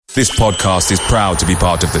This podcast is proud to be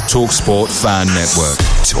part of the TalkSport Fan Network.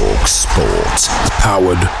 TalkSport.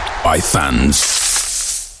 Powered by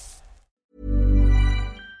fans.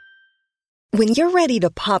 When you're ready to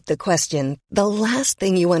pop the question, the last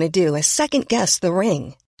thing you want to do is second-guess the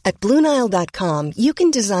ring. At BlueNile.com, you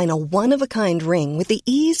can design a one-of-a-kind ring with the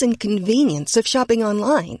ease and convenience of shopping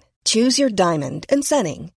online. Choose your diamond and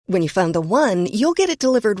setting. When you find the one, you'll get it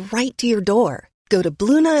delivered right to your door. Go to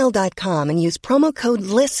BlueNile.com and use promo code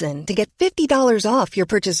LISTEN to get $50 off your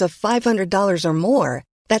purchase of $500 or more.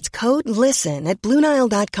 That's code LISTEN at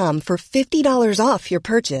BlueNile.com for $50 off your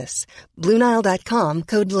purchase. BlueNile.com,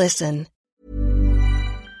 code LISTEN.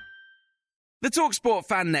 The TalkSport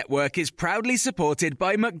Fan Network is proudly supported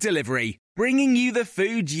by McDelivery, bringing you the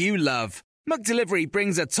food you love. McDelivery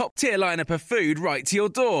brings a top-tier lineup of food right to your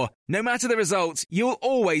door. No matter the result, you'll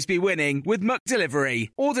always be winning with McDelivery.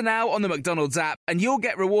 Order now on the McDonald's app and you'll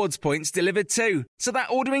get rewards points delivered too. So that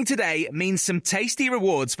ordering today means some tasty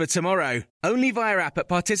rewards for tomorrow. Only via app at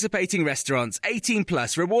participating restaurants. 18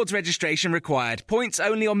 plus. Rewards registration required. Points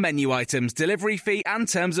only on menu items. Delivery fee and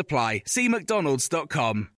terms apply. See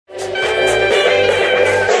mcdonalds.com.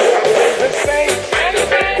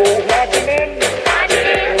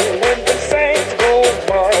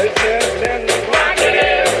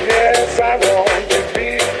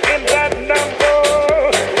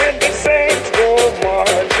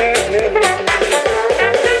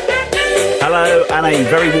 Hello and a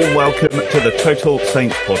very warm welcome to the Total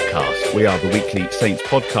Saints podcast. We are the weekly Saints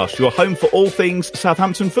podcast, your home for all things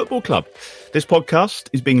Southampton Football Club. This podcast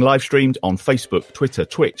is being live streamed on Facebook, Twitter,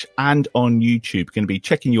 Twitch, and on YouTube. We're going to be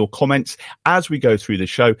checking your comments as we go through the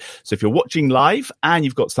show. So if you're watching live and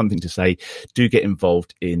you've got something to say, do get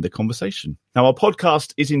involved in the conversation. Now, our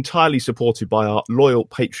podcast is entirely supported by our loyal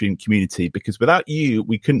Patreon community because without you,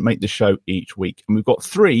 we couldn't make the show each week. And we've got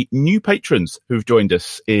 3 new patrons who've joined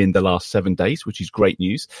us in the last 7 days, which is great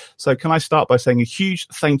news. So can I start by saying a huge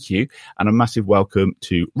thank you and a massive welcome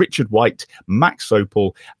to Richard White, Max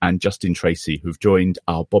Sopel, and Justin Tracy, who've joined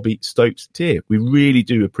our Bobby Stokes tier. We really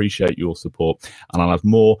do appreciate your support, and I'll have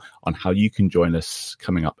more on how you can join us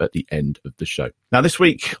coming up at the end of the show. Now, this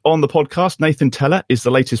week on the podcast, Nathan Teller is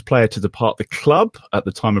the latest player to depart the club at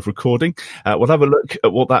the time of recording. We'll have a look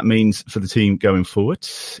at what that means for the team going forward.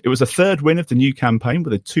 It was a third win of the new campaign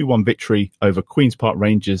with a 2-1 victory over Queen's Park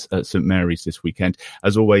Rangers at St Mary's this weekend.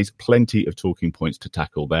 As always, plenty of talking points to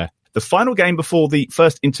tackle there. The final game before the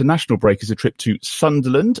first international break is a trip to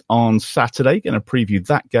Sunderland on Saturday. Going to preview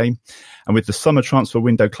that game. And with the summer transfer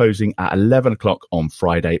window closing at 11 o'clock on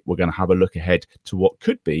Friday, we're going to have a look ahead to what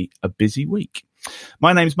could be a busy week.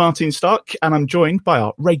 My name's Martin Stark, and I'm joined by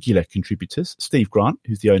our regular contributors, Steve Grant,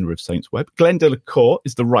 who's the owner of Saints Web. Glenn Delacour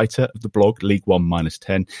is the writer of the blog League One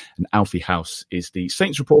 -10, and Alfie House is the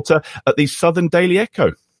Saints reporter at the Southern Daily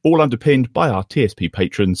Echo. All underpinned by our TSP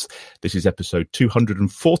patrons. This is episode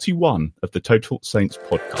 241 of the Total Saints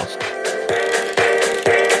podcast.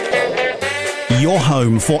 Your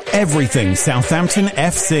home for everything Southampton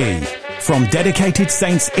FC. From dedicated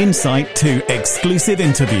Saints insight to exclusive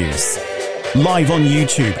interviews. Live on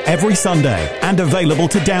YouTube every Sunday and available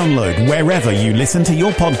to download wherever you listen to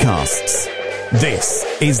your podcasts. This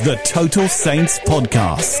is the Total Saints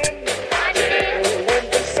podcast.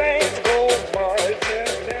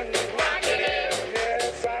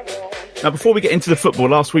 Now, before we get into the football,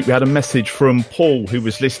 last week we had a message from Paul, who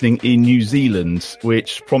was listening in New Zealand,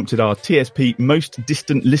 which prompted our TSP Most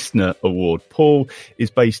Distant Listener Award. Paul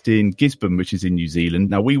is based in Gisborne, which is in New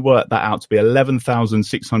Zealand. Now, we worked that out to be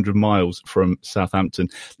 11,600 miles from Southampton.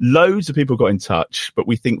 Loads of people got in touch, but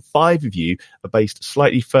we think 5 of you are based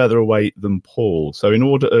slightly further away than Paul. So in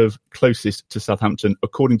order of closest to Southampton,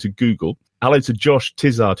 according to Google, hello to Josh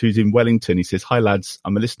Tizard, who's in Wellington. He says, hi, lads.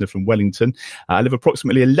 I'm a listener from Wellington. I live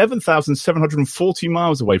approximately 11,740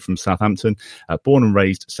 miles away from Southampton. Born and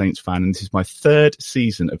raised Saints fan. And this is my 3rd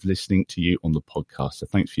season of listening to you on the podcast. So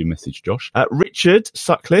thanks for your message, Josh. Richard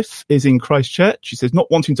Sutcliffe is in Christchurch. He says, not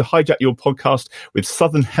wanting to hijack your podcast with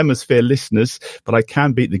Southern Hemisphere listeners, but I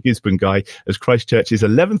can beat the Gisborne guy as Christchurch is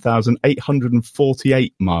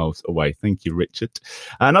 11,848 miles away. Thank you, Richard.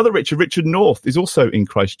 Another Richard North, is also in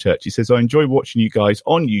Christchurch. He says, I enjoy watching you guys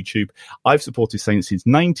on YouTube. I've supported Saints since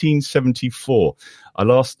 1974. I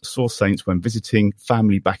last saw Saints when visiting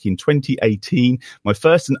family back in 2018. My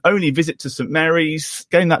first and only visit to St Mary's.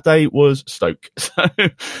 Game that day was Stoke. So,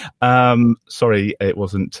 sorry, it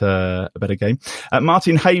wasn't a better game.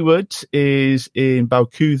 Martin Hayward is in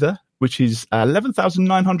Balcouza, which is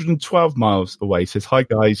 11,912 miles away, says, "Hi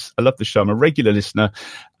guys, I love the show. I'm a regular listener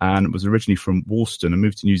and was originally from Woolston. I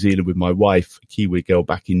moved to New Zealand with my wife, a Kiwi girl,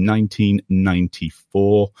 back in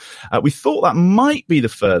 1994. We thought that might be the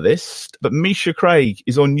furthest, but Misha Craig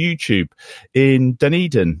is on YouTube in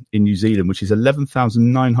Dunedin in New Zealand, which is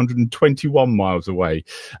 11,921 miles away.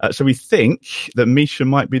 So we think that Misha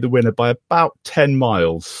might be the winner by about 10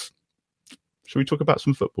 miles. Shall we talk about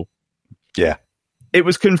some football? Yeah. It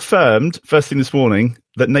was confirmed first thing this morning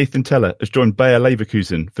that Nathan Tella has joined Bayer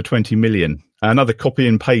Leverkusen for 20 million. Another copy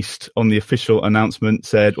and paste on the official announcement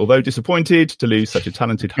said, although disappointed to lose such a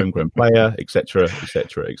talented homegrown player, etc.,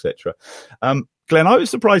 etc., etc. Glenn, I was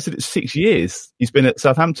surprised that it's 6 years he's been at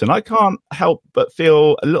Southampton. I can't help but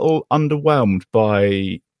feel a little underwhelmed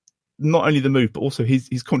by not only the move, but also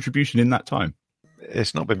his contribution in that time.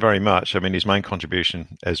 It's not been very much. I mean, his main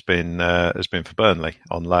contribution has been for Burnley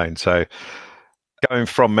on loan. So, going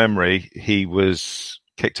from memory, he was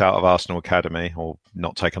kicked out of Arsenal Academy, or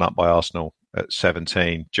not taken up by Arsenal at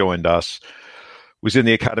 17, joined us, was in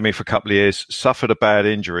the academy for a couple of years, suffered a bad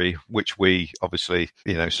injury, which we obviously,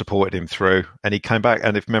 supported him through. And he came back,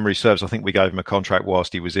 and if memory serves, I think we gave him a contract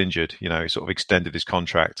whilst he was injured. He sort of extended his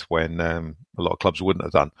contract when a lot of clubs wouldn't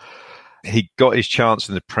have done. He got his chance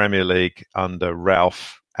in the Premier League under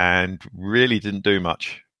Ralph and really didn't do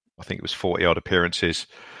much. I think it was 40-odd appearances.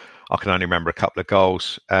 I can only remember a couple of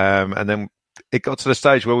goals. And then it got to the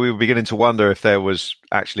stage where we were beginning to wonder if there was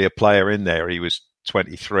actually a player in there. He was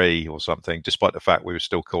 23 or something, despite the fact we were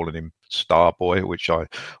still calling him Star Boy, which I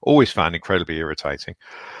always found incredibly irritating.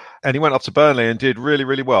 And he went up to Burnley and did really,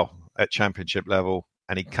 really well at Championship level.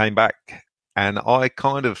 And he came back. And I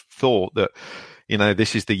kind of thought that,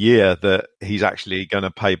 this is the year that he's actually going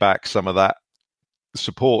to pay back some of that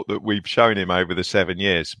support that we've shown him over the 7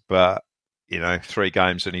 years. But 3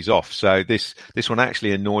 games and he's off. So this one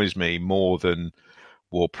actually annoys me more than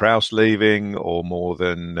Ward-Prowse leaving, or more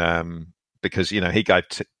than because he gave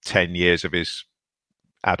 10 years of his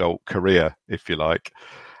adult career, if you like.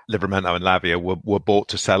 Livramento and Lavia were bought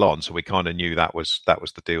to sell on, so we kind of knew that was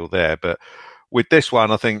the deal there. But with this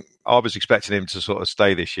one, I think I was expecting him to sort of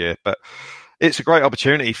stay this year, but it's a great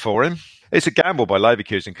opportunity for him. It's a gamble by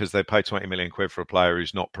Leverkusen because they pay 20 million quid for a player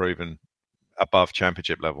who's not proven above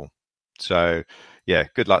Championship level. So, yeah,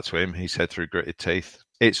 good luck to him. He's had through gritted teeth.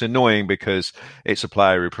 It's annoying because it's a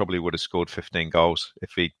player who probably would have scored 15 goals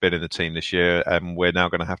if he'd been in the team this year, and we're now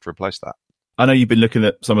going to have to replace that. I know you've been looking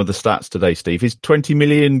at some of the stats today, Steve. Is 20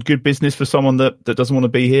 million good business for someone that doesn't want to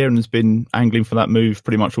be here and has been angling for that move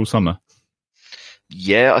pretty much all summer?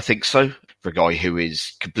 Yeah, I think so. For a guy who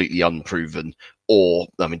is completely unproven, or,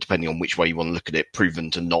 depending on which way you want to look at it, proven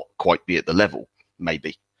to not quite be at the level,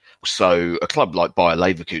 maybe. So a club like Bayer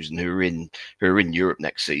Leverkusen, who are in Europe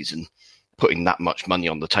next season, putting that much money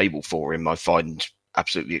on the table for him, I find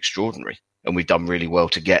absolutely extraordinary. And we've done really well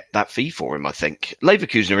to get that fee for him, I think.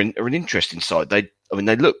 Leverkusen are an interesting side. They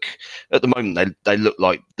look, at the moment, they look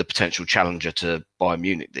like the potential challenger to Bayern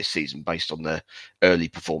Munich this season based on their early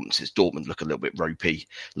performances. Dortmund look a little bit ropey,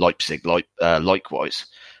 Leipzig likewise.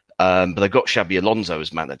 But they've got Xabi Alonso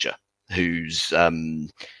as manager, who's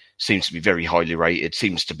seems to be very highly rated,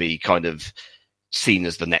 seems to be kind of seen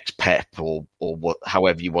as the next Pep, or what,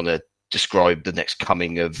 however you want to describe the next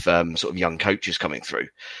coming of sort of young coaches coming through.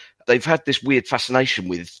 They've had this weird fascination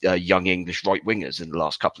with young English right wingers in the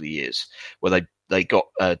last couple of years, where they got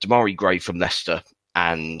Damari Gray from Leicester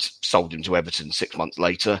and sold him to Everton 6 months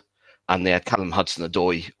later, and they had Callum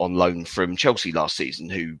Hudson-Odoi on loan from Chelsea last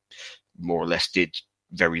season, who more or less did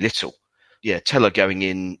very little. Yeah, Tella going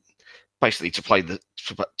in basically to play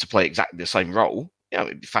exactly the same role. Yeah,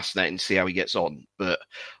 it'd be fascinating to see how he gets on. But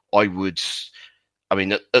at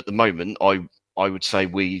the moment, I would say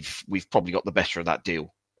we've probably got the better of that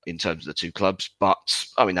deal in terms of the two clubs. But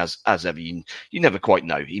as ever, you never quite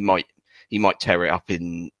know. He might tear it up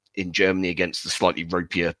in Germany against the slightly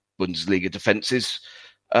ropier Bundesliga defences.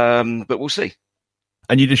 But we'll see.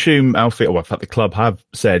 And you'd assume Alfie, or in fact the club have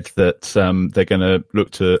said that they're going to look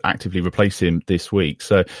to actively replace him this week.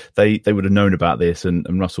 So they would have known about this,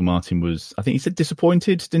 and Russell Martin was, I think he said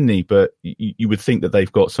disappointed, didn't he? But you would think that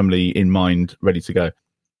they've got somebody in mind ready to go.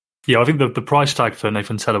 Yeah, I think the price tag for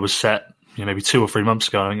Nathan Tella was set maybe 2 or 3 months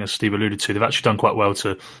ago. I think, as Steve alluded to, they've actually done quite well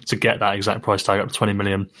to get that exact price tag up to 20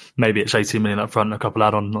 million. Maybe it's 18 million up front and a couple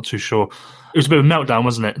add-on, not too sure. It was a bit of a meltdown,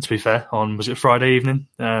 wasn't it, to be fair, was it Friday evening?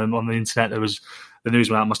 On the internet, the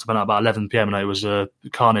news went out, must have been out about 11 p.m. and it was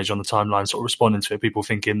carnage on the timeline, sort of responding to it, people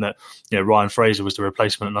thinking that Ryan Fraser was the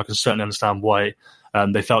replacement, and I can certainly understand why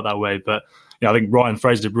they felt that way. But I think Ryan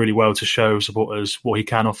Fraser did really well to show supporters what he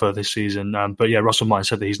can offer this season. But yeah, Russell Martin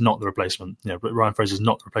said that he's not the replacement. But Ryan Fraser is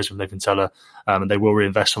not the replacement of Nathan Tella, and they will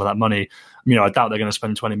reinvest some of that money. I doubt they're going to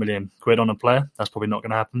spend 20 million quid on a player. That's probably not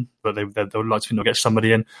going to happen. But they would like to get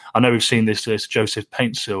somebody in. I know we've seen this Joseph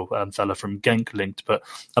Paintsil fella from Genk linked, but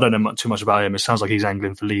I don't know too much about him. It sounds like he's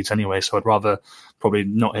angling for Leeds anyway, so I'd rather probably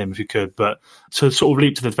not him if you could. But to sort of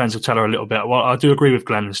leap to the defence of Tella a little bit, well, I do agree with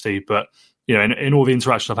Glenn and Steve, but in all the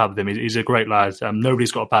interactions I've had with him, he's a great lad.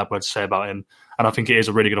 Nobody's got a bad word to say about him. And I think it is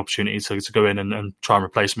a really good opportunity to go in and try and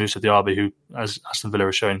replace Moussa Diaby, who, as Aston Villa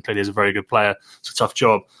is showing, clearly is a very good player. It's a tough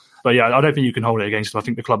job. But yeah, I don't think you can hold it against him. I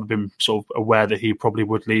think the club have been sort of aware that he probably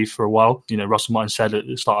would leave for a while. Russell Martin said at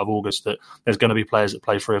the start of August that there's going to be players that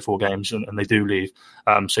play 3 or 4 games and they do leave.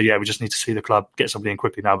 So yeah, we just need to see the club get somebody in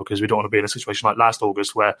quickly now, because we don't want to be in a situation like last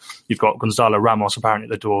August where you've got Gonzalo Ramos apparently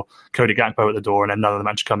at the door, Cody Gakpo at the door, and then none of them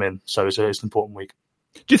actually come in. So it's an important week.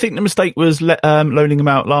 Do you think the mistake was loaning him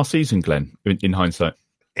out last season, Glenn, in hindsight?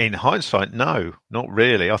 In hindsight, no, not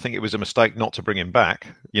really. I think it was a mistake not to bring him back.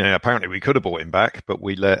 Apparently we could have brought him back, but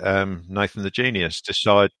we let Nathan the Genius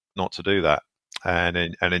decide not to do that.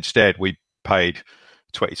 And instead we paid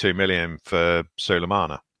 22 million for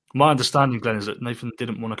Sulemana. My understanding, Glenn, is that Nathan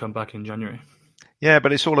didn't want to come back in January. Yeah,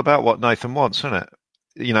 but it's all about what Nathan wants, isn't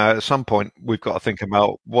it? At some point we've got to think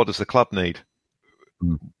about, what does the club need?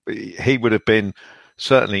 He would have been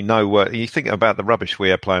certainly no worse. You think about the rubbish we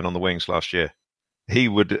had playing on the wings last year. He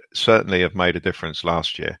would certainly have made a difference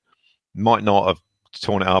last year. Might not have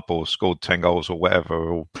torn it up or scored 10 goals or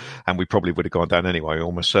whatever, and we probably would have gone down anyway.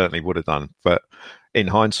 Almost certainly would have done. But in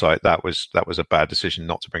hindsight, that was a bad decision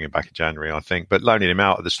not to bring him back in January, I think. But loaning him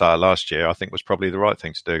out at the start of last year, I think, was probably the right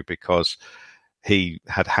thing to do, because he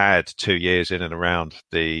had 2 years in and around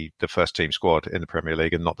the first team squad in the Premier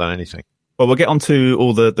League and not done anything. Well, we'll get on to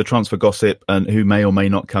all the transfer gossip and who may or may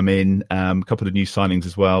not come in. A couple of new signings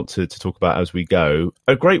as well to talk about as we go.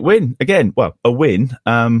 A great win. Again, well, a win.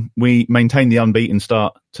 We maintained the unbeaten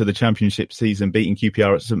start to the Championship season, beating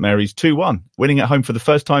QPR at St Mary's 2-1, winning at home for the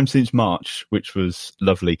first time since March, which was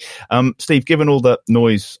lovely. Steve, given all the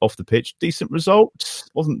noise off the pitch, decent result.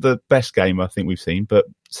 Wasn't the best game I think we've seen, but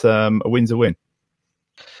a win's a win.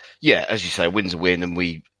 Yeah, as you say, a win's a win, and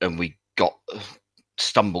we got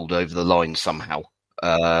stumbled over the line somehow.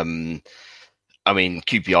 QPR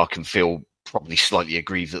can feel probably slightly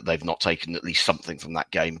aggrieved that they've not taken at least something from that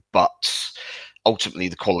game, but ultimately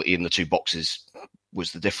the quality in the 2 boxes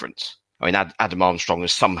was the difference. Adam Armstrong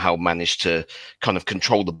has somehow managed to kind of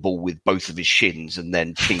control the ball with both of his shins and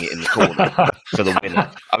then ping it in the corner for the winner.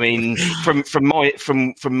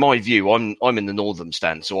 From my view, I'm in the northern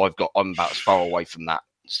stand, so I'm about as far away from that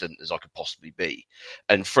as I could possibly be,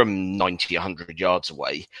 and from 90, 100 yards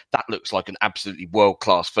away, that looks like an absolutely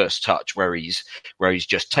world-class first touch where he's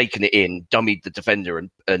just taken it in, dummied the defender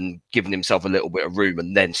and given himself a little bit of room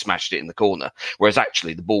and then smashed it in the corner, whereas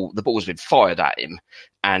actually the ball's been fired at him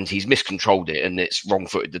and he's miscontrolled it and it's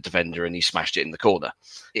wrong-footed the defender and he smashed it in the corner.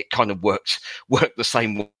 It kind of worked the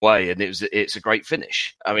same way, and it's a great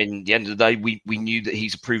finish. At the end of the day, we knew that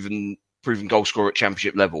he's a proven goal scorer at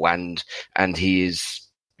Championship level, and he is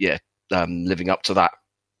living up to that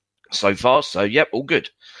so far. So, all good.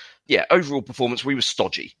 Yeah, overall performance, we were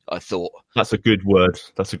stodgy, I thought. That's a good word.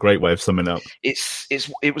 That's a great way of summing up.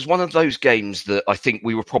 It was one of those games that I think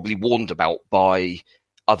we were probably warned about by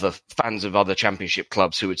other fans of other Championship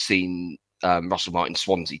clubs who had seen Russell Martin's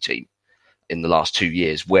Swansea team in the last 2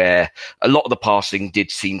 years, where a lot of the passing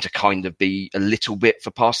did seem to kind of be a little bit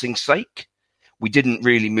for passing's sake. We didn't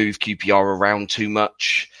really move QPR around too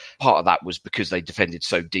much. Part of that was because they defended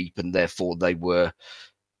so deep, and therefore they were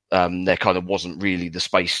there kind of wasn't really the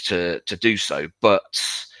space to do so.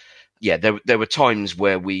 But yeah, there were times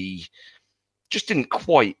where we just didn't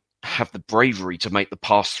quite have the bravery to make the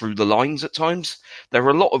pass through the lines at times. There were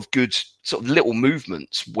a lot of good sort of little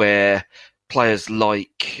movements where players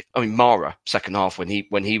like, Mara, second half when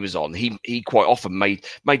he was on, he quite often made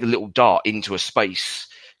a little dart into a space,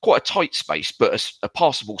 quite a tight space, but a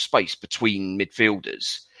passable space between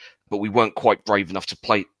midfielders. But we weren't quite brave enough to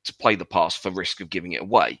play the pass for risk of giving it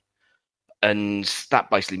away. And that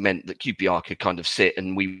basically meant that QPR could kind of sit,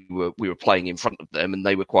 and we were playing in front of them, and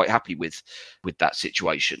they were quite happy with that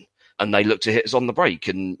situation. And they looked to hit us on the break,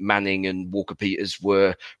 and Manning and Walker-Peters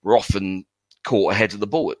were often caught ahead of the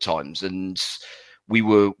ball at times. And we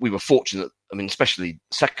were fortunate, especially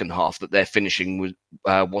second half, that their finishing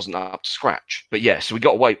wasn't up to scratch. But yeah, so we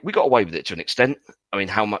got away with it to an extent.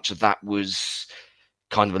 How much of that was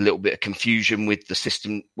kind of a little bit of confusion with the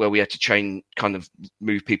system where we had to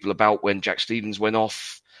move people about when Jack Stephens went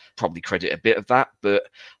off? Probably credit a bit of that, but I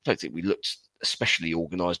don't think we looked especially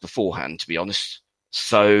organised beforehand, to be honest.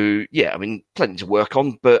 So, yeah, I mean, plenty to work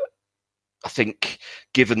on, but I think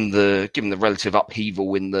given the relative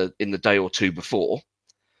upheaval in the day or two before,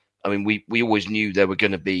 I mean, we always knew there were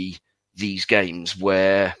going to be these games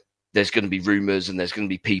where there's going to be rumours and there's going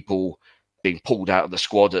to be people being pulled out of the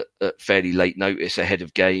squad at fairly late notice ahead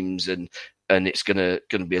of games, and it's going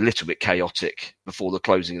to be a little bit chaotic before the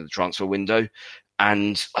closing of the transfer window.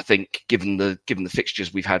 And I think given the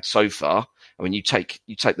fixtures we've had so far, I mean, you take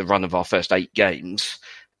the run of our first 8 games,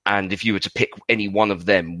 and if you were to pick any one of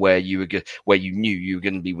them where you knew you were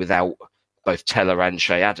going to be without both Teller and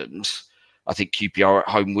Che Adams, I think QPR at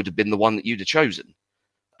home would have been the one that you'd have chosen.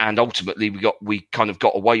 And ultimately, we kind of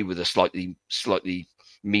got away with a slightly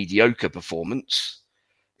mediocre performance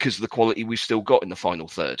because of the quality we've still got in the final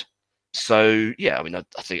third. So yeah, I mean, I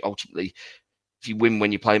think ultimately, if you win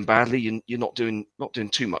when you're playing badly, you're not doing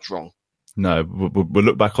too much wrong. No, we'll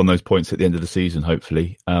look back on those points at the end of the season,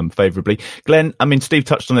 hopefully, favourably. Glenn, I mean, Steve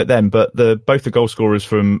touched on it then, but both the goal scorers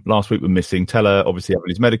from last week were missing. Teller, obviously, having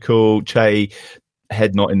his medical. Che,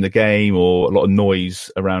 head not in the game, or a lot of noise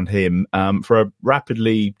around him. For a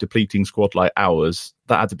rapidly depleting squad like ours,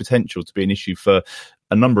 that had the potential to be an issue for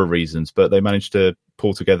a number of reasons, but they managed to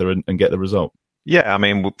pull together and get the result. Yeah, I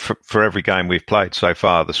mean, for every game we've played so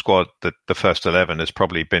far, the squad, the first 11 has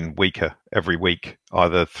probably been weaker every week,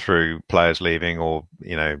 either through players leaving or,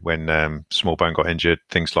 when Smallbone got injured,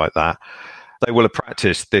 things like that. They will have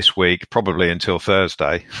practiced this week, probably until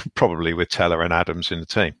Thursday, probably with Teller and Adams in the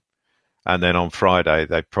team. And then on Friday,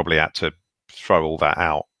 they probably had to throw all that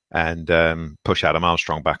out and push Adam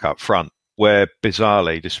Armstrong back up front, where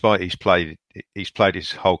bizarrely, despite he's played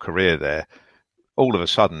his whole career there, all of a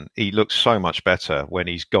sudden, he looks so much better when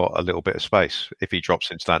he's got a little bit of space, if he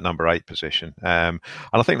drops into that number 8 position. And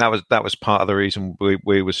I think that was part of the reason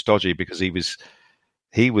we were stodgy, because he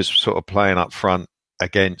was sort of playing up front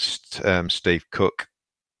against Steve Cook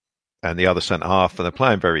and the other centre-half, and they're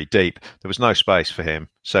playing very deep. There was no space for him.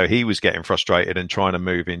 So he was getting frustrated and trying to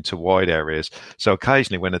move into wide areas. So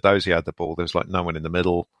occasionally when Edozie had the ball, there was like no one in the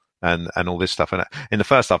middle. And all this stuff. And in the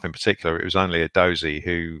first half in particular, it was only Edozie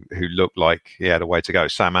who looked like he had a way to go.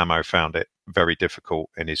 Sam Ammo found it very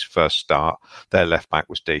difficult in his first start. Their left back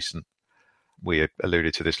was decent. We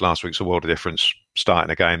alluded to this last week. It's a world of difference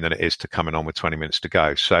starting a game than it is to coming on with 20 minutes to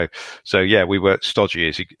go. So yeah, we were stodgy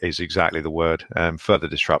is exactly the word. Further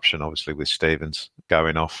disruption, obviously, with Stevens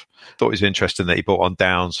going off. Thought it was interesting that he brought on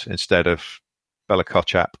Downs instead of Bella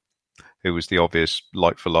Kotchap, who was the obvious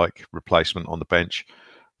like-for-like replacement on the bench.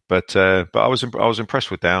 But I was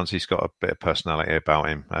impressed with Downs. He's got a bit of personality about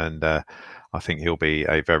him, and I think he'll be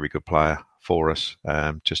a very good player for us.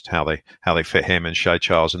 Just how they fit him and Shea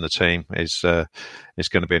Charles in the team is going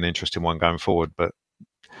to be an interesting one going forward. But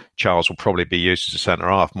Charles will probably be used as a centre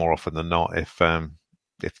half more often than not if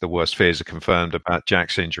the worst fears are confirmed about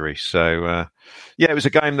Jack's injury. So yeah, it was a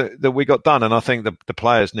game that we got done, and I think the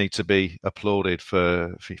players need to be applauded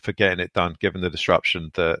for getting it done, given the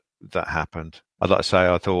disruption that happened. I'd like to say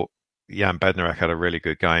I thought Jan Bednarek had a really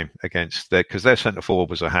good game against because their centre forward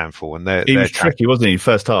was a handful, and he was tricky, wasn't he?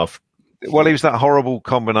 First half. Well, he was that horrible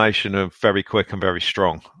combination of very quick and very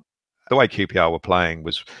strong. The way QPR were playing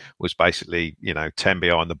was basically 10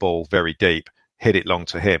 behind the ball, very deep, hit it long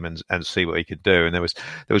to him and see what he could do. And there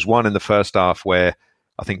was one in the first half where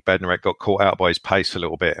I think Bednarek got caught out by his pace a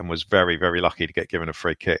little bit and was very, very lucky to get given a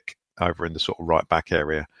free kick over in the sort of right back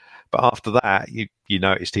area. But after that, you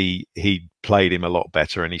noticed he played him a lot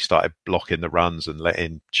better, and he started blocking the runs and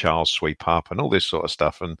letting Charles sweep up and all this sort of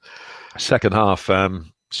stuff. And second half,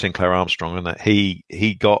 Sinclair Armstrong, and that he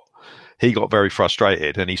got very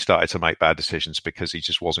frustrated, and he started to make bad decisions because he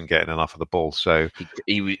just wasn't getting enough of the ball. So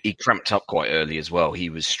he cramped up quite early as well. He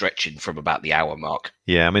was stretching from about the hour mark.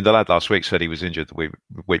 Yeah, I mean, the lad last week said he was injured the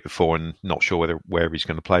week before and not sure where he's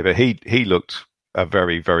going to play, but he looked a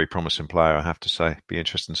very, very promising player, I have to say. Be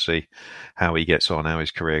interesting to see how he gets on, how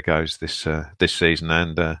his career goes this season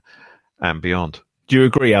and beyond. Do you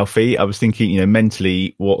agree, Alfie? I was thinking,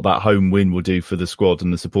 mentally what that home win will do for the squad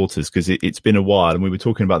and the supporters, because it's been a while, and we were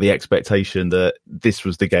talking about the expectation that this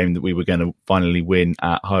was the game that we were going to finally win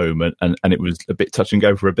at home, and it was a bit touch and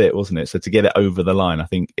go for a bit, wasn't it? So to get it over the line, I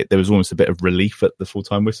think there was almost a bit of relief at the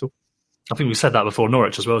full-time whistle. I think we said that before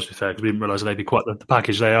Norwich as well, to be fair, because we didn't realise they'd be quite the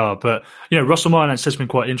package they are. But, Russell Marland says something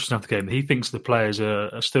quite interesting after the game. He thinks the players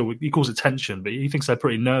are still, he calls it tension, but he thinks they're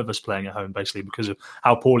pretty nervous playing at home, basically, because of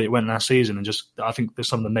how poorly it went last season. And just, I think there's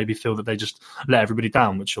some of them maybe feel that they just let everybody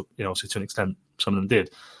down, which, obviously to an extent, some of them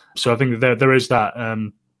did. So I think that there is that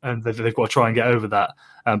and they've got to try and get over that.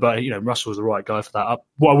 But Russell's the right guy for that.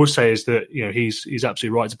 What I would say is that he's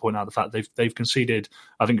absolutely right to point out the fact they've conceded,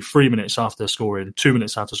 I think, 3 minutes after scoring, 2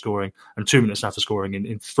 minutes after scoring, and 2 minutes after scoring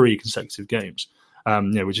in 3 consecutive games.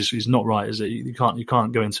 Which is not right, is it? You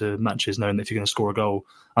can't go into matches knowing that if you're going to score a goal.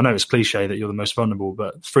 I know it's cliche that you're the most vulnerable,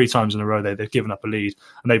 but 3 times in a row they've given up a lead,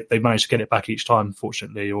 and they've managed to get it back each time,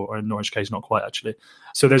 fortunately, or in Norwich case, not quite actually.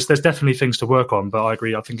 So there's definitely things to work on, but I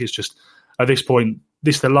agree. I think it's just at this point,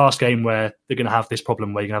 this is the last game where they're going to have this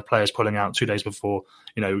problem where you're going to have players pulling out 2 days before.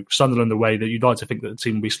 Sunderland, the way that you'd like to think that the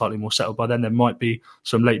team will be slightly more settled by then. There might be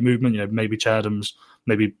some late movement. Maybe Che Adams,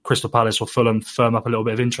 maybe Crystal Palace or Fulham firm up a little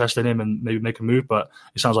bit of interest in him and maybe make a move. But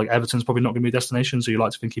it sounds like Everton's probably not going to be a destination, so you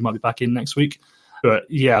like to think he might be back in next week. But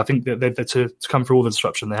yeah, I think that they've to come through all the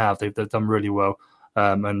disruption they have, they've done really well.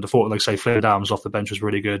 And I thought, like say, Flynn Downs off the bench was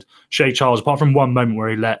really good. Shea Charles, apart from one moment where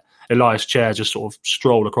he let Elias Chair just sort of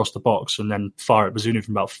stroll across the box and then fire at Bazunu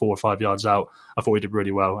from about 4 or 5 yards out, I thought he did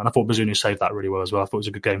really well. And I thought Bazunu saved that really well as well. I thought it was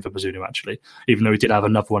a good game for Bazunu, actually, even though he did have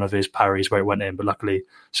another one of his parries where it went in, but luckily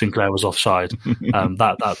Sinclair was offside.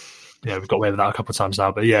 We've got away with that a couple of times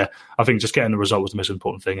now. But yeah, I think just getting the result was the most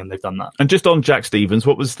important thing, and they've done that. And just on Jack Stephens,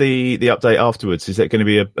 what was the update afterwards? Is it going to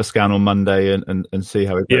be a scan on Monday and see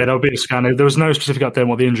how it goes? Yeah, there'll be a scan. There was no specific update on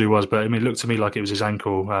what the injury was, but it looked to me like it was his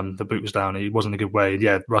ankle. The boot was down. He wasn't in a good way.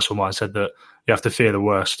 Yeah, Russell might have said that you have to fear the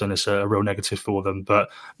worst, and it's a real negative for them. But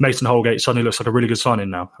Mason Holgate suddenly looks like a really good signing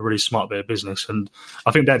now, a really smart bit of business. And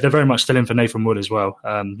I think they're very much still in for Nathan Wood as well.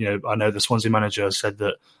 I know the Swansea manager said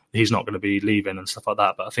that he's not going to be leaving and stuff like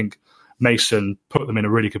that, but I think Mason put them in a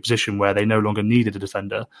really good position where they no longer needed a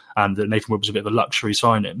defender, and that Nathan Wood was a bit of a luxury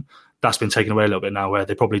signing. That's been taken away a little bit now, where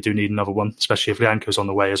they probably do need another one, especially if Lianco's on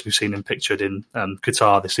the way, as we've seen him pictured in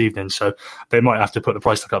Qatar this evening. So they might have to put the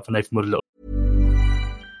price tag up for Nathan Wood a little.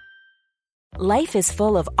 Life is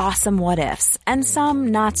full of awesome what-ifs, and some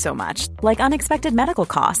not so much, like unexpected medical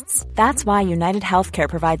costs. That's why United Healthcare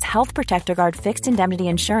provides Health Protector Guard fixed indemnity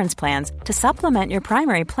insurance plans to supplement your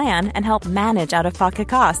primary plan and help manage out-of-pocket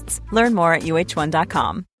costs. Learn more at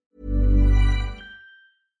uh1.com.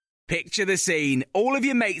 Picture the scene. All of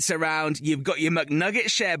your mates around, you've got your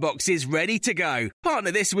McNugget share boxes ready to go.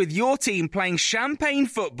 Partner this with your team playing champagne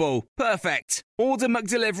football. Perfect. Order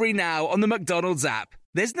McDelivery now on the McDonald's app.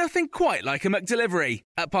 There's nothing quite like a McDelivery.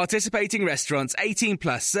 At participating restaurants, 18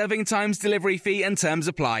 plus, serving times, delivery fee and terms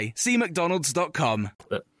apply. See mcdonalds.com.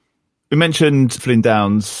 We mentioned Flynn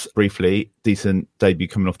Downs briefly, decent debut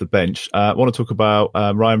coming off the bench. I want to talk about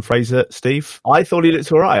Ryan Fraser, Steve. I thought he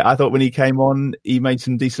looked all right. I thought when he came on, he made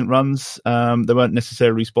some decent runs. They weren't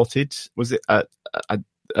necessarily spotted. Was it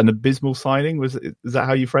an abysmal signing? Is that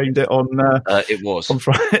how you framed it on? It was on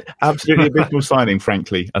Friday. Absolutely abysmal signing,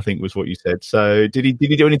 frankly, I think was what you said. So did he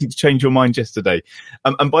do anything to change your mind yesterday?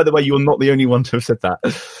 And by the way, you're not the only one to have said that.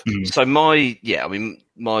 So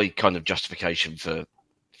my kind of justification for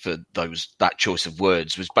that choice of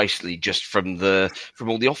words was basically just from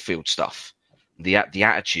all the off-field stuff, the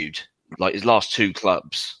attitude. Like his last 2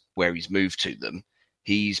 clubs where he's moved to them,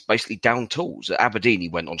 he's basically down tools. At Aberdeen, he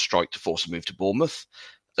went on strike to force a move to Bournemouth.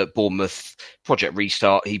 At Bournemouth, Project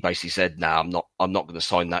Restart, he basically said, I'm not going to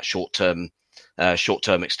sign that short-term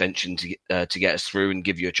extension to get us through and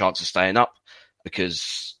give you a chance of staying up,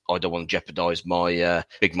 because I don't want to jeopardise my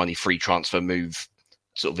big money free transfer move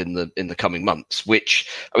sort of in the coming months. Which,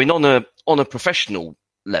 I mean, on a professional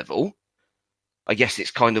level, I guess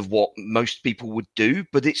it's kind of what most people would do,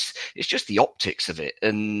 but it's just the optics of it,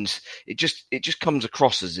 and it just comes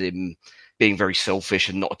across as him being very selfish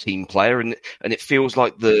and not a team player, and it feels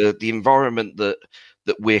like the environment that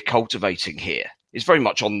we're cultivating here is very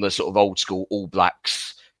much on the sort of old school All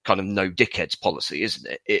Blacks kind of no dickheads policy,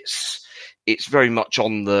 isn't it? It's very much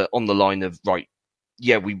on the line of, right,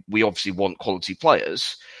 yeah, we obviously want quality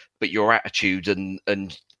players, but your attitude and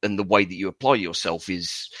the way that you apply yourself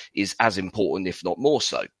is as important, if not more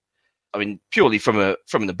so. I mean, purely from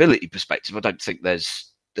an ability perspective, I don't think there's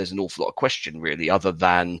an awful lot of question really, other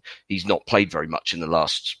than he's not played very much in the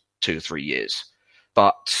last 2 or 3 years.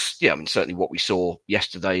 But yeah, I mean, certainly what we saw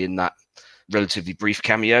yesterday in that relatively brief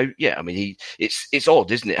cameo, yeah, I mean, it's odd,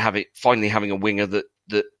 isn't it, finally having a winger that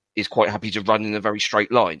is quite happy to run in a very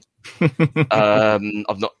straight line.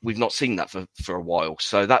 We've not seen that for a while,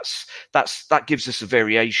 so that gives us a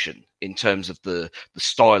variation in terms of the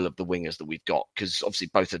style of the wingers that we've got, because obviously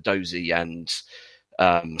both Edozie and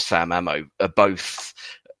Sam Amo are both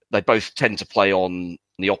tend to play on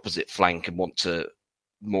the opposite flank and want to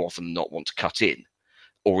more often than not want to cut in,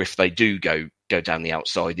 or if they do go down the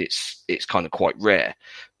outside, it's kind of quite rare.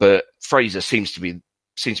 But Fraser seems to be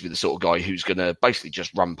the sort of guy who's going to basically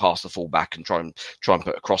just run past the fullback and try and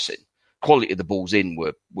put a cross in. quality of the balls in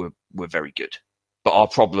were very good. But our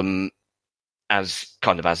problem, as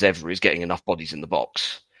ever, is getting enough bodies in the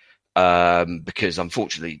box. Because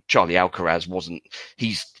unfortunately, Charlie Alcaraz wasn't.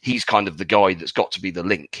 He's kind of the guy that's got to be the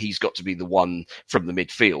link. He's got to be the one from the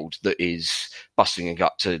midfield that is busting a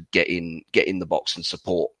gut to get in the box and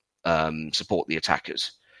support the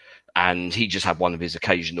attackers. And he just had one of his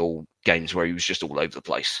occasional games where he was just all over the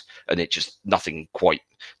place, and it just nothing quite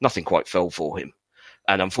fell for him.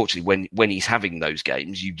 And unfortunately, when he's having those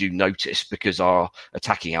games, you do notice, because our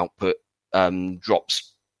attacking output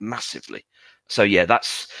drops massively. So yeah,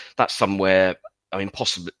 that's somewhere. I mean,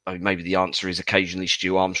 possibly. Maybe the answer is occasionally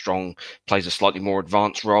Stu Armstrong plays a slightly more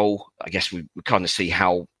advanced role. I guess we kind of see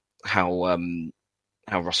how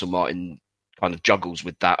Russell Martin kind of juggles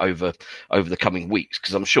with that over the coming weeks,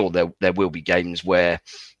 because I'm sure there will be games where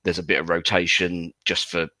there's a bit of rotation just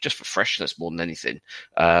for freshness more than anything.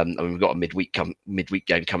 We've got a midweek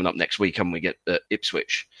game coming up next week, and we get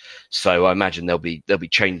Ipswich. So I imagine there'll be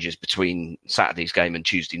changes between Saturday's game and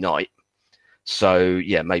Tuesday night. So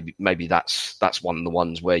yeah, maybe that's one of the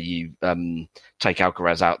ones where you take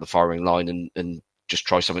Alcaraz out the firing line and just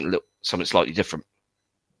try something slightly different.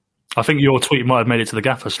 I think your tweet might have made it to the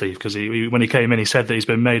gaffer, Steve, because when he came in, he said that he's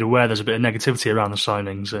been made aware there's a bit of negativity around the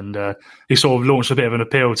signings, and he sort of launched a bit of an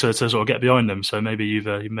appeal to sort of get behind them. So maybe you've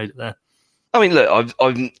made it there. I mean, look,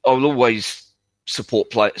 I'll always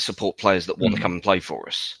support players that want to come and play for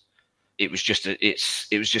us. It was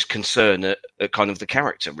just concern at kind of the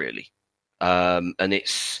character, really, and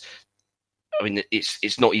it's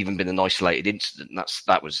not even been an isolated incident. That's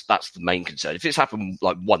the main concern. If it's happened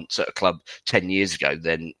like once at a club 10 years ago,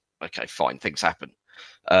 then okay, fine, things happen.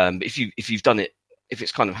 But if you've done it, if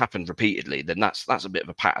it's kind of happened repeatedly, then that's a bit of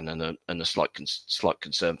a pattern and a slight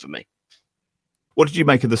concern for me. What did you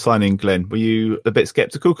make of the signing, Glenn? Were you a bit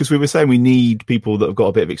sceptical? Because we were saying we need people that have got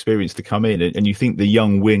a bit of experience to come in, and you think the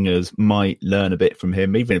young wingers might learn a bit from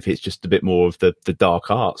him, even if it's just a bit more of the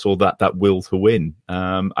dark arts or that will to win.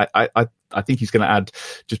 I think he's going to add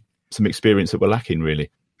just some experience that we're lacking,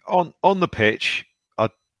 really. On the pitch, I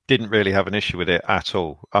didn't really have an issue with it at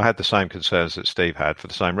all. I had the same concerns that Steve had for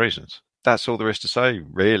the same reasons. That's all there is to say,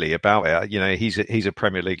 really, about it. You know, he's a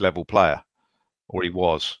Premier League level player, or he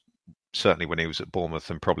was. Certainly when he was at Bournemouth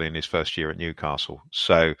and probably in his first year at Newcastle.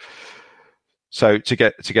 So to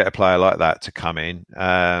get a player like that to come in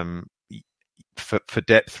for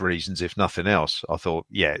depth reasons, if nothing else, I thought,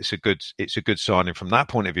 yeah, it's a good signing from that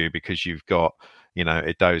point of view, because you've got, you know,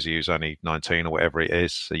 Edozie, who's only 19 or whatever it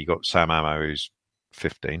is. So you've got Sam Amo, who's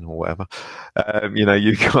 15 or whatever.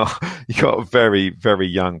 You've got very, very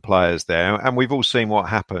young players there, and we've all seen what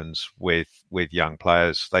happens with young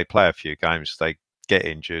players. They play a few games, they get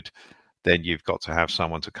injured. Then you've got to have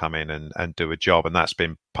someone to come in and do a job. And that's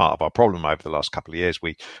been part of our problem over the last couple of years.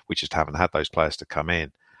 We just haven't had those players to come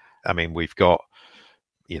in. I mean, we've got,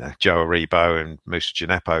 you know, Joe Aribo and Moussa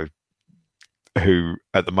Djenepo, who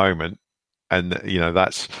at the moment, and, you know,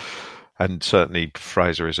 and certainly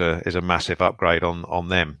Fraser is a massive upgrade on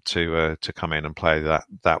them to come in and play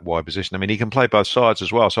that wide position. I mean, he can play both sides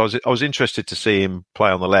as well. So I was interested to see him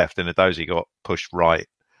play on the left, and Edozie got pushed right.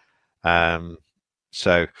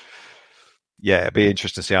 So, yeah, it'd be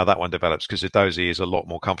interesting to see how that one develops, because Edozie is a lot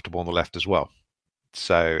more comfortable on the left as well.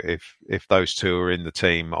 So if those two are in the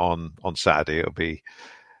team on Saturday, it'll be,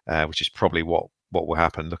 which is probably what will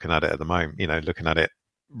happen. Looking at it at the moment, you know, looking at it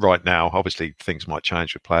right now, obviously things might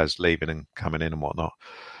change with players leaving and coming in and whatnot.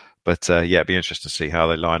 But yeah, it'd be interesting to see how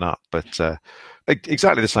they line up. But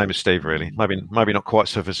exactly the same as Steve, really. Maybe not quite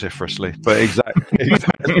so vociferously, but exactly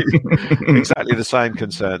the same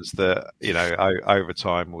concerns that, you know, over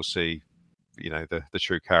time we'll see, you know, the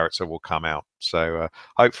true character will come out. So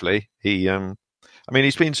hopefully he's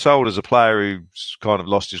been sold as a player who's kind of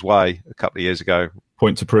lost his way a couple of years ago.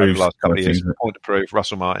 Point to prove. Last couple of years, point to prove.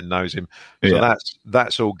 Russell Martin knows him. So yeah,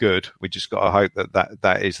 that's all good. We just got to hope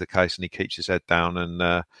that is the case, and he keeps his head down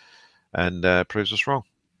and proves us wrong.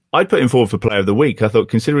 I'd put him forward for Player of the Week. I thought,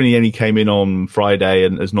 considering he only came in on Friday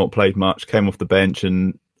and has not played much, came off the bench,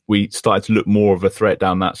 and we started to look more of a threat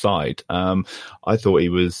down that side. I thought he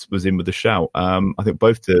was in with a shout. I think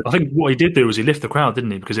what he did do was he lifted the crowd,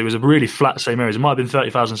 didn't he? Because it was a really flat same areas. It might have been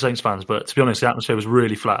 30,000 Saints fans, but to be honest, the atmosphere was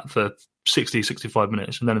really flat for 60, 65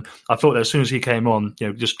 minutes. And then I thought that as soon as he came on, you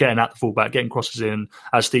know, just getting at the fullback, getting crosses in,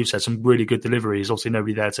 as Steve said, some really good deliveries. Obviously,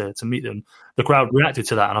 nobody there to meet them. The crowd reacted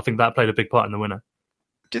to that, and I think that played a big part in the winner.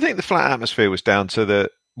 Do you think the flat atmosphere was down to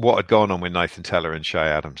what had gone on with Nathan Teller and Che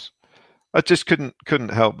Adams? I just couldn't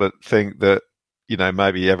help but think that, you know,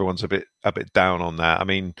 maybe everyone's a bit down on that. I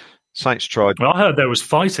mean, Saints tried. Well, I heard there was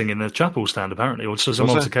fighting in the chapel stand, apparently, or some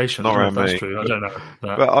altercation. I don't know if that's true. I don't know.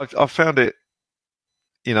 But I found it,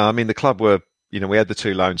 the club were, we had the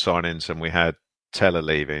 2 loan signings and we had Teller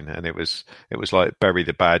leaving, and it was like bury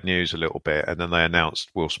the bad news a little bit, and then they announced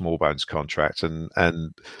Will Smallbone's contract, and I'd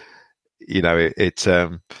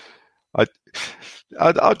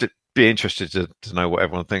be interested to know what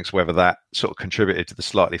everyone thinks, whether that sort of contributed to the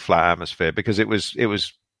slightly flat atmosphere, because it was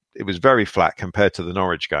very flat compared to the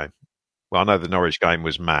Norwich game. Well, I know the Norwich game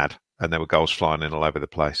was mad, and there were goals flying in all over the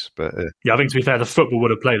place. But I think, to be fair, the football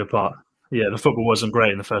would have played a part. Yeah, the football wasn't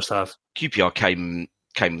great in the first half. QPR came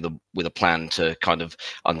with a plan to kind of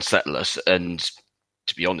unsettle us, and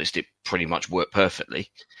to be honest, it pretty much worked perfectly.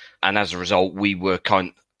 And as a result, we were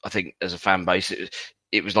I think as a fan base,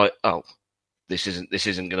 it was like, oh, this isn't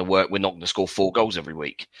going to work. We're not going to score 4 goals every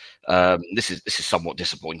week. This is somewhat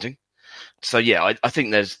disappointing. So yeah, I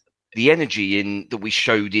think there's the energy that we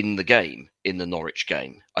showed in the Norwich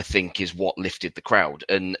game, I think, is what lifted the crowd.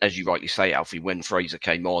 And as you rightly say, Alfie, when Fraser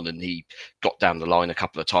came on and he got down the line a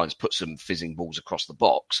couple of times, put some fizzing balls across the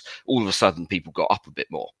box, all of a sudden people got up a bit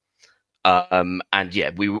more. And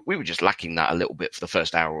yeah, we were just lacking that a little bit for the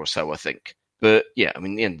first hour or so, I think. But yeah, at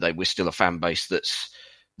the end of the day, we're still a fan base that's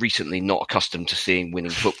recently not accustomed to seeing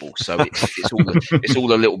winning football. So it's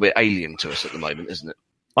all a little bit alien to us at the moment, isn't it?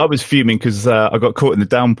 I was fuming because I got caught in the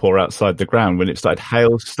downpour outside the ground when it started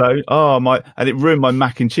hailstone. And it ruined my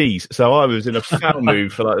mac and cheese. So I was in a foul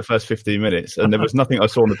mood for like the first 15 minutes, and there was nothing I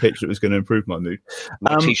saw on the pitch that was going to improve my mood.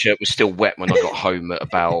 My t-shirt was still wet when I got home at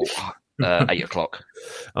about 8 o'clock.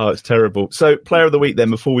 Oh, it's terrible. So, player of the week then,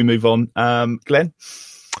 before we move on, Glenn.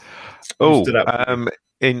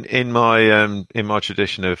 In my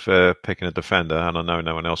tradition of picking a defender, and I know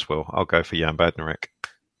no one else will, I'll go for Jan Bednarek.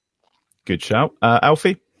 Good shout.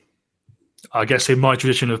 Alfie? I guess in my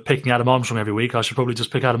tradition of picking Adam Armstrong every week, I should probably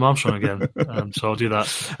just pick Adam Armstrong again. So I'll do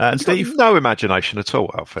that. And Steve? No imagination at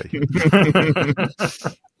all, Alfie.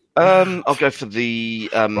 I'll go for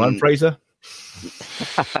the... Ryan Fraser?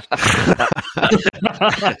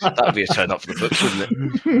 That would be a turn up for the books, wouldn't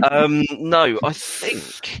it? No, I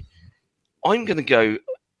think I'm going to go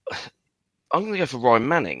for Ryan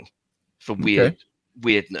Manning for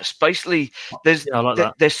weirdness. Basically,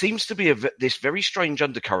 there seems to be this very strange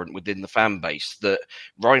undercurrent within the fan base that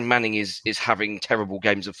Ryan Manning is having terrible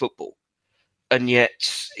games of football, and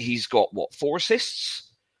yet he's got 4 assists.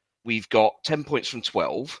 We've got 10 points from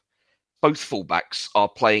 12. Both fullbacks are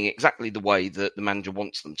playing exactly the way that the manager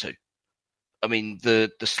wants them to. I mean,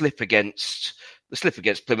 the slip against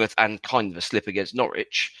Plymouth and kind of a slip against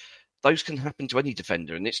Norwich, those can happen to any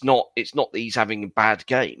defender, and it's not that he's having a bad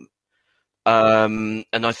game. And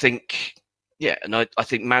I think, I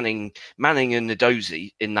think Manning and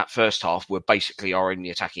Nadozie in that first half were basically our only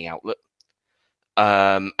attacking outlet.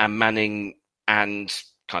 And Manning and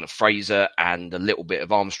kind of Fraser and a little bit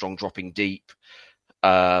of Armstrong dropping deep,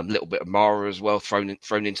 a little bit of Mara as well thrown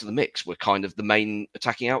into the mix were kind of the main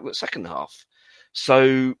attacking outlet second half.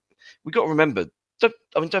 So we've got to remember, don't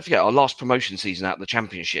forget, our last promotion season out of the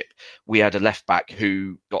Championship, we had a left back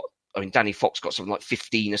who Danny Fox got something like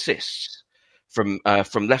 15 assists from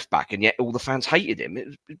left back, and yet all the fans hated him. It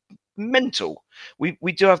was mental. We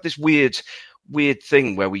do have this weird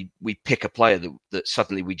thing where we pick a player that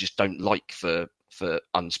suddenly we just don't like for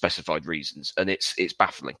unspecified reasons, and it's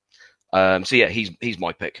baffling. So yeah, he's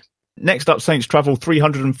my pick. Next up, Saints travel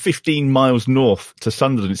 315 miles north to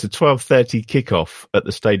Sunderland. It's a 12:30 kickoff at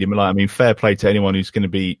the Stadium of Light. I mean, fair play to anyone who's going to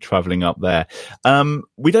be travelling up there.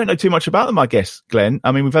 We don't know too much about them, I guess, Glenn.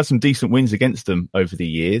 I mean, we've had some decent wins against them over the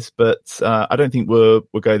years, but I don't think we'll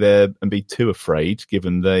go there and be too afraid,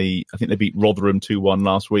 given I think they beat Rotherham 2-1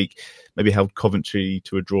 last week, maybe held Coventry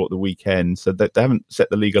to a draw at the weekend, so they haven't set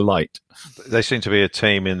the league alight. They seem to be a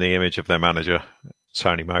team in the image of their manager,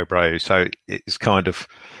 Tony Mowbray, so it's kind of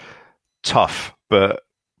tough but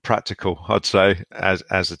practical, I'd say, as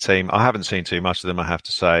a team. I haven't seen too much of them, I have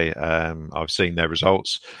to say. I've seen their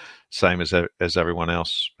results, same as everyone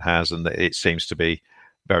else has, and it seems to be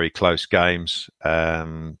very close games.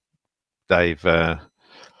 They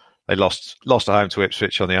lost at home to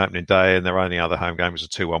Ipswich on the opening day, and their only other home game was a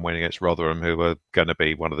 2-1 win against Rotherham, who were going to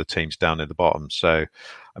be one of the teams down in the bottom. So,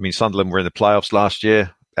 I mean, Sunderland were in the playoffs last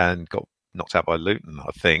year and got knocked out by Luton,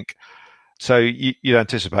 I think. So you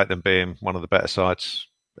anticipate them being one of the better sides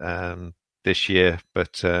this year.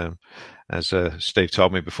 But as Steve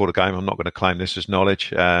told me before the game, I'm not going to claim this as knowledge.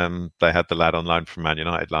 They had the lad on loan from Man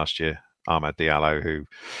United last year, Ahmad Diallo, who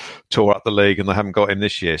tore up the league, and they haven't got him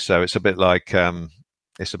this year. So it's a bit like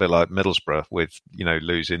Middlesbrough with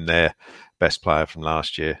losing their best player from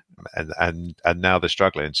last year, and now they're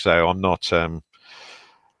struggling. So I'm not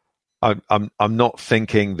I'm not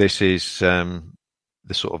thinking this is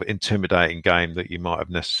the sort of intimidating game that you might have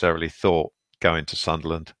necessarily thought going to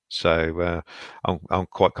Sunderland. So I'm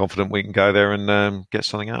quite confident we can go there and get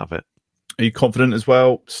something out of it. Are you confident as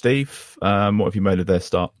well, Steve? What have you made of their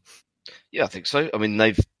start? Yeah, I think so. I mean,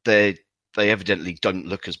 they evidently don't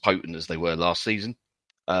look as potent as they were last season.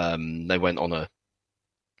 They went on a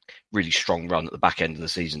really strong run at the back end of the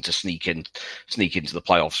season to sneak into the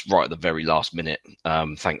playoffs right at the very last minute,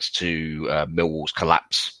 thanks to Millwall's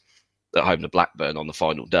collapse at home to Blackburn on the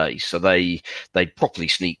final day. So they properly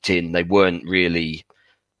sneaked in. They weren't really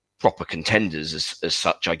proper contenders as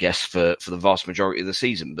such, I guess, for the vast majority of the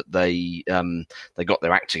season, but they got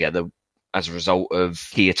their act together as a result of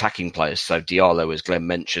key attacking players. So Diallo, as Glenn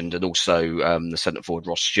mentioned, and also the centre forward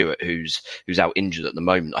Ross Stewart, who's out injured at the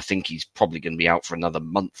moment. I think he's probably going to be out for another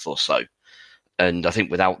month or so. And I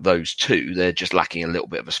think without those two, they're just lacking a little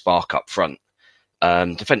bit of a spark up front.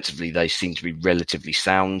 Defensively, they seem to be relatively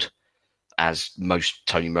sound, as most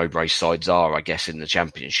Tony Mowbray sides are, I guess, in the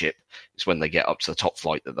Championship. It's when they get up to the top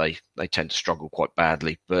flight that they tend to struggle quite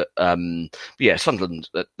badly. But yeah, Sunderland,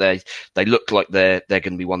 they look like they're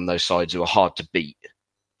going to be one of those sides who are hard to beat,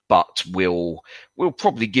 but will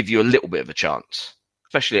probably give you a little bit of a chance,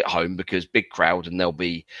 especially at home, because big crowd, and there'll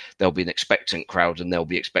be an expectant crowd, and they'll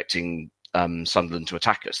be expecting Sunderland to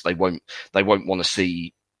attack us. They won't want to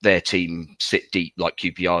see their team sit deep like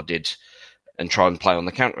QPR did and try and play on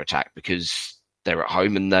the counter-attack, because they're at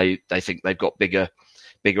home and they think they've got bigger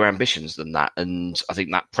ambitions than that. And I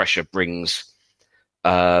think that pressure brings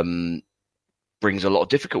a lot of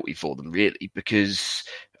difficulty for them, really, because,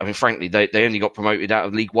 I mean, frankly, they only got promoted out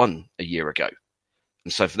of League One a year ago.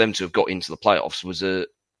 And so for them to have got into the playoffs was a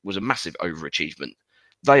massive overachievement.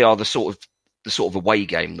 They are the sort of away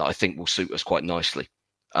game that I think will suit us quite nicely.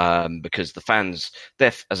 Because the fans,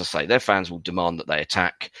 as I say, their fans will demand that they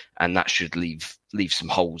attack, and that should leave some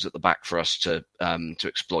holes at the back for us to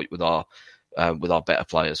exploit with our better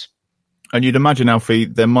players. And you'd imagine, Alfie,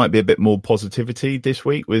 there might be a bit more positivity this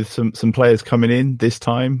week with some players coming in this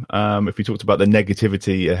time. If we talked about the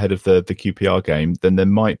negativity ahead of the QPR game, then there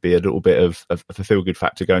might be a little bit of a feel-good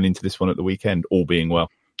factor going into this one at the weekend, all being well.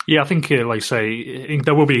 Yeah, I think, like you say,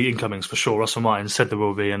 there will be incomings for sure. Russell Martin said there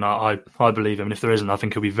will be, and I believe him. And if there isn't, I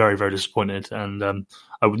think he'll be very, very disappointed. And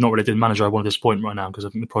I would not really the manager I want to disappoint right now, because I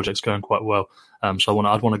think the project's going quite well. So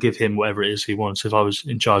I'd want to give him whatever it is he wants if I was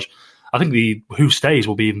in charge. I think the who stays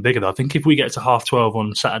will be even bigger, though. I think if we get to 12:30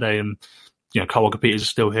 on Saturday and, Kyle Walker-Peters is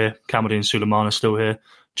still here, Kamaldeen Suleiman is still here,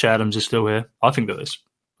 Che Adams is still here, I think it's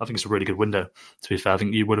a really good window, to be fair. I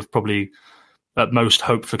think you would have probably at most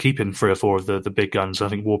hope for keeping 3 or 4 of the big guns. I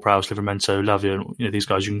think Ward-Prowse, Livramento, Lavia, these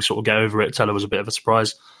guys, you can sort of get over it. Teller was a bit of a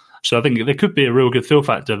surprise. So I think there could be a real good feel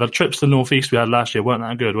factor. The trips to the North East we had last year weren't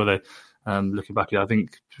that good, were they? Looking back, I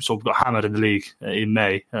think sort of got hammered in the league in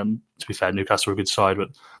May. To be fair, Newcastle were a good side,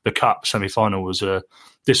 but the Cup semi-final was a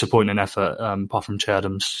disappointing effort, apart from Che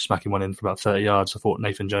Adams smacking one in for about 30 yards. I thought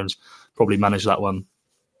Nathan Jones probably managed that one.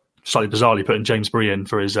 Slightly bizarrely putting James Bree in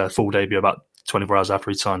for his full debut about 24 hours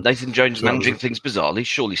after he signed. Nathan Jones managing things bizarrely,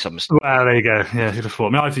 surely some mistake. Well, there you go. Yeah, who'd have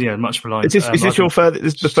thought. I mean, much maligned. Is this your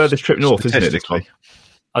the furthest trip north, isn't it, Nick?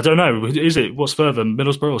 I don't know. Is it? What's further,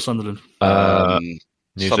 Middlesbrough or Sunderland?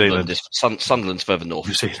 New Zealand. Sunderland's further north.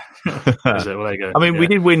 Is it? Well, there you go. I mean, we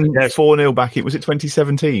did win 4-0 back. Was it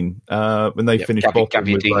 2017 when they finished bottom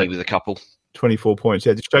with a couple 24 points?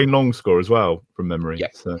 Yeah, did Shane Long score as well from memory? Yeah.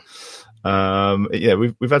 So,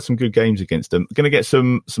 we've had some good games against them. Going to get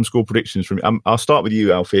some score predictions from you. I'll start with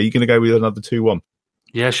you, Alfie. Are you going to go with another 2-1?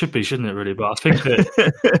 Yeah, it should be, shouldn't it, really? But I think that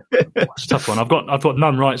it's a tough one. I've got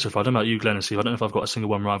none right so far. I don't know about you, Glenn and Steve. I don't know if I've got a single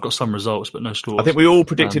one right. I've got some results, but no scores. I think we all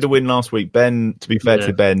predicted a win last week. Ben, to be fair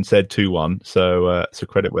to Ben, said 2-1. So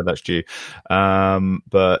credit where that's due. I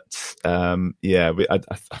don't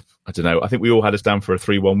know. I think we all had us down for a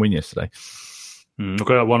 3-1 win yesterday. We'll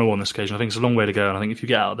go at 1-1 on this occasion. I think it's a long way to go. And I think if you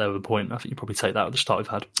get out there with a point, I think you probably take that at the start we've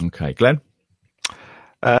had. Okay. Glenn?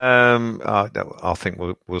 I think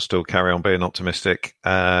we'll still carry on being optimistic.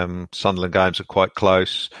 Sunderland games are quite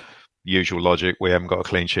close. Usual logic, we haven't got a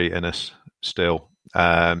clean sheet in us still.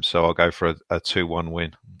 So I'll go for a 2-1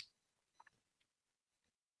 win.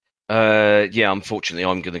 Unfortunately,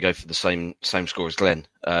 I'm going to go for the same score as Glenn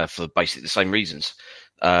for basically the same reasons.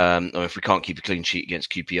 If we can't keep a clean sheet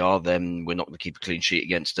against QPR, then we're not going to keep a clean sheet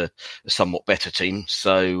against a somewhat better team.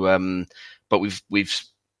 So, but we've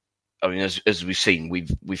as we've seen,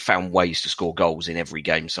 we've found ways to score goals in every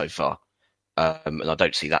game so far, and I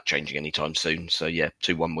don't see that changing anytime soon. So,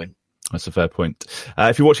 2-1 win. That's a fair point.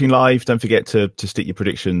 If you're watching live, don't forget to stick your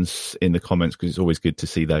predictions in the comments because it's always good to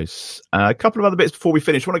see those. A couple of other bits before we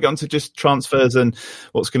finish. I want to go on to just transfers and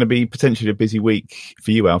what's going to be potentially a busy week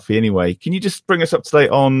for you, Alfie, anyway. Can you just bring us up to date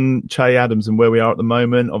on Che Adams and where we are at the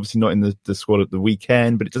moment? Obviously not in the squad at the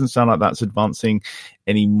weekend, but it doesn't sound like that's advancing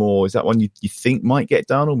anymore. Is that one you think might get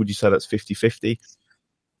done, or would you say that's 50-50?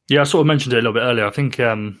 Yeah, I sort of mentioned it a little bit earlier. I think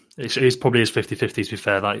it probably is 50-50, to be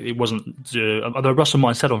fair. Like, it wasn't... although Russell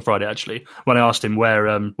Martin said on Friday, actually, when I asked him where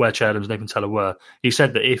Che Adams and Nathan Teller were, he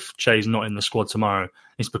said that if Che's not in the squad tomorrow,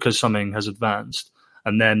 it's because something has advanced.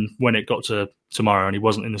 And then when it got to tomorrow and he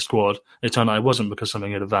wasn't in the squad, it turned out it wasn't because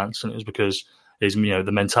something had advanced, and it was because his,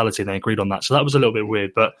 the mentality, they agreed on that. So that was a little bit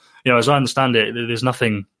weird. But, as I understand it, there's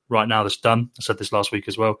nothing right now that's done. I said this last week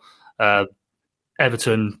as well.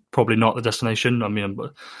 Everton, probably not the destination. I mean,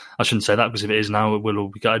 I shouldn't say that because if it is now, it will all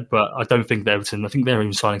be good. But I don't think that Everton, I think they're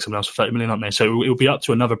even signing someone else for 30 million, aren't they? So it will be up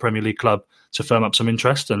to another Premier League club to firm up some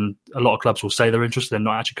interest. And a lot of clubs will say they're interested and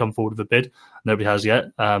not actually come forward with a bid. Nobody has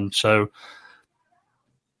yet. So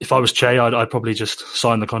if I was Che, I'd probably just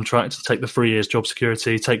sign the contract, take the 3 years job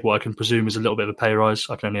security, take what I can presume is a little bit of a pay rise.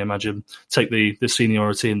 I can only imagine. Take the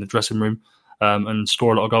seniority in the dressing room. And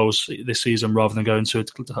score a lot of goals this season rather than going to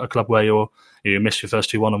a club where you miss your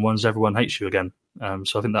first 2 1-on-1s, everyone hates you again.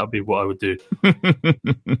 So I think that would be what I would do.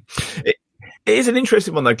 It is an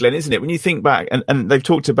interesting one though, Glenn, isn't it? When you think back, and they've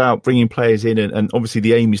talked about bringing players in, and obviously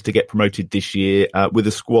the aim is to get promoted this year with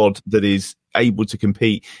a squad that is able to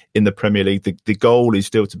compete in the Premier League. The goal is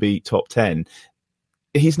still to be top 10.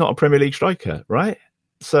 He's not a Premier League striker, right?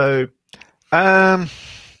 So...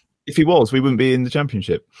 if he was, we wouldn't be in the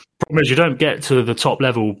Championship. Problem is, you don't get to the top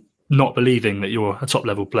level not believing that you're a top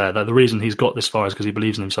level player. The reason he's got this far is because he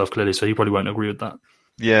believes in himself clearly, so he probably won't agree with that.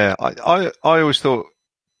 Yeah, I always thought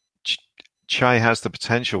Che has the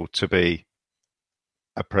potential to be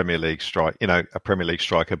a Premier League striker,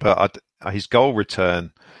 but his goal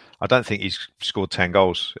return, I don't think he's scored 10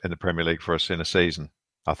 goals in the Premier League for us in a season.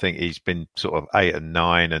 I think he's been sort of 8 and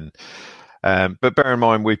 9, and but bear in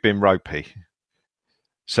mind we've been ropey.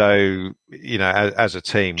 So, as a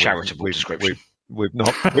team, charitable description. We've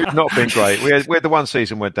not been great. We had the one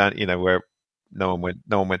season where where no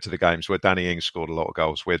one went to the games, where Danny Ings scored a lot of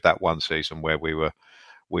goals. We had that one season where we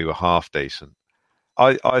were half decent.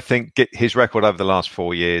 I think his record over the last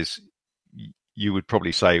 4 years, you would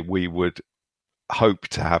probably say we would hope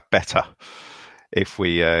to have better if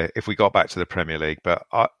we got back to the Premier League. But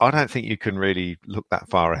I don't think you can really look that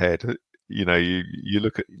far ahead. You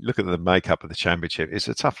look at the makeup of the Championship. It's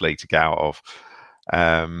a tough league to get out of,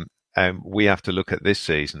 and we have to look at this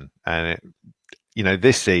season. And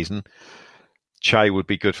this season, Che would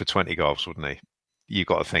be good for 20 goals, wouldn't he? You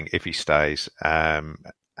got to think if he stays.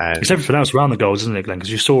 And it's everything else around the goals, isn't it, Glenn?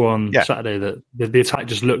 Because you saw on Saturday that the attack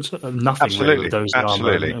just looked nothing. Absolutely, really with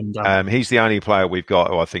absolutely. He's the only player we've got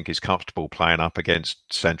who I think is comfortable playing up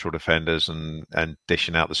against central defenders and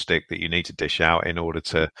dishing out the stick that you need to dish out in order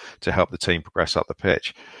to help the team progress up the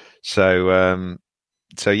pitch. So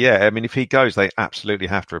yeah, I mean, if he goes, they absolutely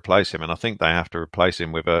have to replace him, and I think they have to replace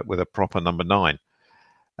him with a proper number 9,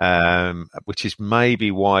 which is maybe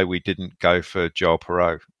why we didn't go for Joel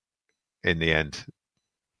Perreault in the end.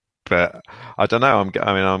 But I don't know.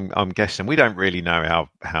 I'm guessing. We don't really know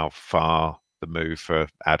how far the move for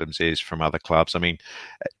Adams is from other clubs. I mean,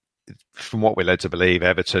 from what we're led to believe,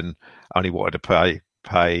 Everton only wanted to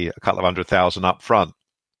pay a couple of 100,000 up front,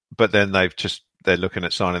 but then they're looking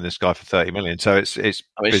at signing this guy for 30 million. So it's bizarre.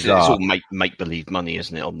 It's all make believe money,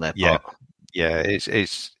 isn't it, on their part? Yeah.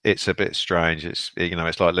 It's a bit strange. It's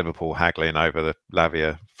it's like Liverpool haggling over the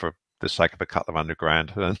Lavia for the sake of a couple of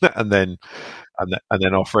 $100,000 and then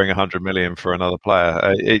offering 100 million for another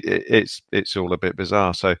player. It's all a bit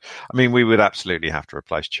bizarre. So, I mean, we would absolutely have to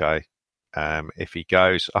replace Che if he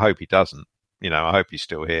goes. I hope he doesn't. I hope he's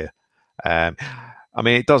still here. I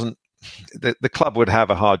mean, it doesn't. The club would have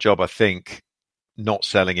a hard job, I think, not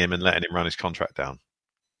selling him and letting him run his contract down.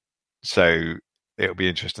 So it'll be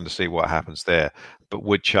interesting to see what happens there. But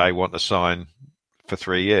would Che want to sign for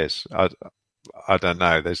 3 years? I don't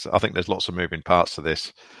know. I think there's lots of moving parts to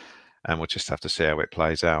this, and we'll just have to see how it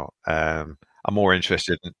plays out. I'm more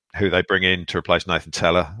interested in who they bring in to replace Nathan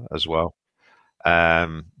Teller as well.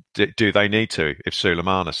 Do they need to if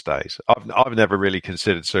Sulemana stays? I've never really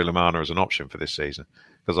considered Sulemana as an option for this season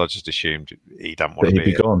because I just assumed he don't want to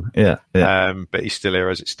be gone. Yeah. But he's still here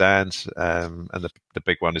as it stands. And the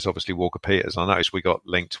big one is obviously Walker Peters. I noticed we got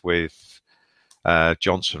linked with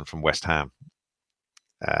Johnson from West Ham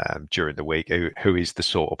during the week, who is the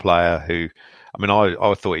sort of player who, I mean,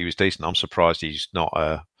 I thought he was decent. I'm surprised he's not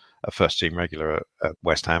a first team regular at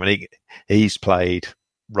West Ham, and he's played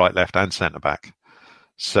right, left, and centre back.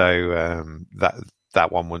 So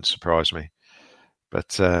that one wouldn't surprise me. But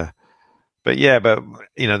the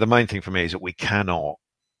main thing for me is that we cannot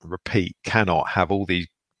have all these.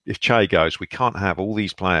 If Che goes, we can't have all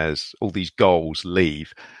these players, all these goals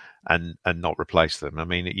leave and not replace them. I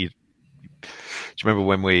mean, do you remember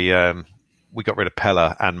when we got rid of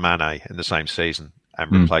Pella and Mane in the same season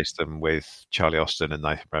and replaced them with Charlie Austin and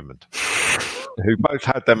Nathan Redmond, who both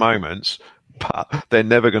had their moments, but they're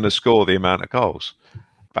never going to score the amount of goals.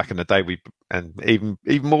 Back in the day, and even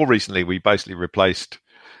more recently, we basically replaced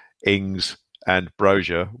Ings and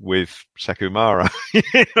Brozier with Sekou Mara.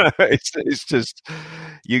 It's just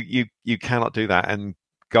you cannot do that. And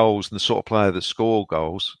goals and the sort of player that score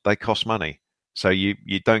goals, they cost money. So you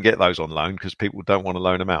don't get those on loan because people don't want to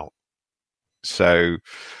loan them out. So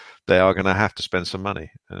they are going to have to spend some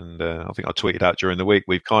money. And I think I tweeted out during the week,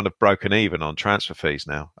 we've kind of broken even on transfer fees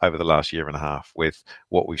now over the last year and a half with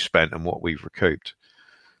what we've spent and what we've recouped.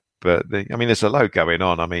 But, there's a load going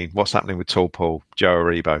on. I mean, what's happening with Tall, Joe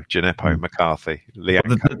Aribo, Gineppo, McCarthy,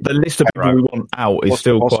 Lianco? The list of people we want out is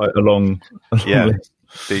still quite a long list.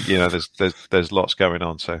 There's lots going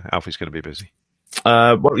on, so Alfie's going to be busy.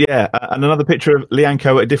 And another picture of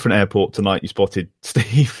Lianco at a different airport tonight you spotted,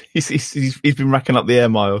 Steve. He's been racking up the air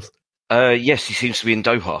miles. Yes, he seems to be in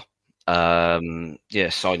Doha.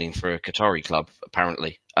 Signing for a Qatari club,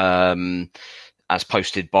 apparently. As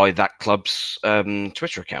posted by that club's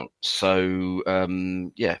Twitter account. So,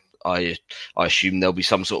 I assume there'll be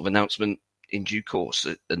some sort of announcement in due course,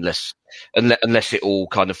 unless it all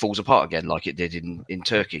kind of falls apart again, like it did in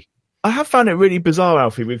Turkey. I have found it really bizarre,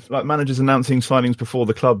 Alfie, with like managers announcing signings before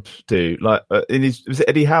the clubs do. Like was it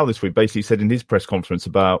Eddie Howe this week basically said in his press conference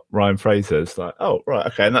about Ryan Fraser, it's like, oh right,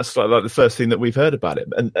 okay, and that's like the first thing that we've heard about it.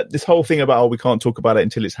 And this whole thing about we can't talk about it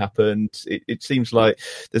until it's happened. It seems like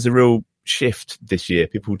there's a real shift this year.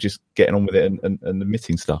 People just getting on with it and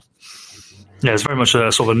admitting stuff. Yeah, it's very much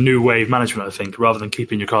a sort of a new wave management, I think, rather than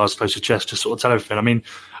keeping your cards close to your chest, just sort of tell everything. I mean,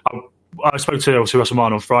 I spoke to Russell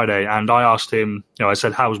Mann on Friday and I asked him, I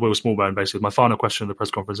said, how was Will Smallbone, basically, my final question of the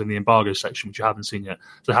press conference in the embargo section, which you haven't seen yet.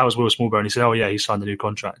 So how was Will Smallbone? He said, oh yeah, he signed a new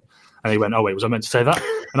contract. And he went, oh wait, was I meant to say that?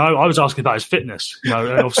 And I was asking about his fitness. And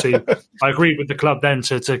obviously I agreed with the club then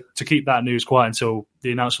to keep that news quiet until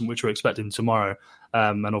the announcement, which we're expecting tomorrow.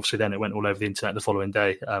 And obviously then it went all over the internet the following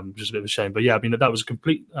day, which is a bit of a shame. But yeah, that was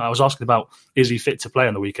complete. I was asking about, is he fit to play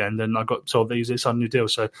on the weekend? And I got told that he's signed a new deal.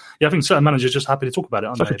 So yeah, I think certain managers are just happy to talk about it,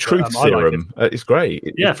 aren't they? It's like a truth serum. It's great.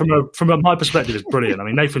 From my perspective, it's brilliant. I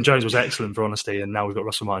mean, Nathan Jones was excellent for honesty, and now we've got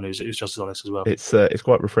Russell Martin who's just as honest as well. It's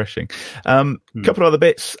quite refreshing. Couple of other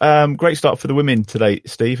bits. Great start for the women today,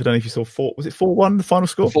 Steve. I don't know if you saw 4-1 the final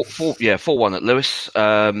score? 4-1 at Lewes.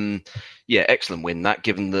 Excellent win that,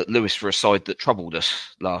 given that Lewes were a side that troubled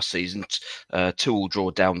us last season. 2-2 draw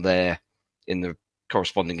down there in the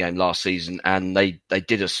corresponding game last season, and they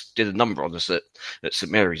did a number on us at St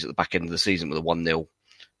Mary's at the back end of the season with a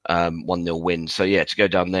 1-0 win. So yeah, to go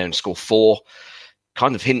down there and score 4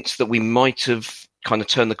 kind of hints that we might have kind of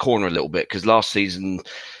turned the corner a little bit, because last season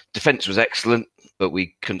defence was excellent, but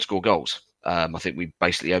we couldn't score goals. I think we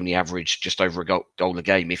basically only averaged just over a goal a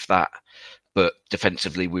game, if that. But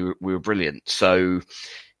defensively, we were brilliant. So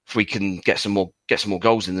if we can get some more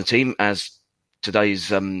goals in the team, as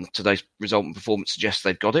today's result and performance suggests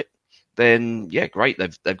they've got it, then yeah, great.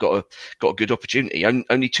 They've got a good opportunity.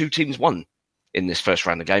 Only 2 teams won in this first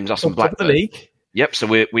round of games. Us and Blackburn. Top of the league. Yep. So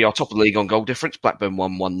we are top of the league on goal difference. Blackburn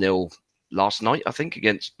won 1-0 last night, I think,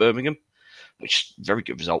 against Birmingham, which is a very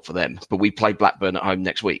good result for them. But we play Blackburn at home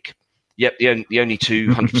next week. Yep, the only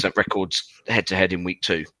 200% records head to head in week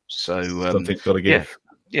 2. So something's got to give.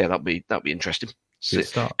 Yeah, that'll be interesting.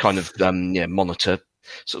 So kind of monitor.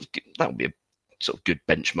 Sort of that would be a sort of good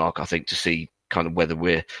benchmark, I think, to see kind of whether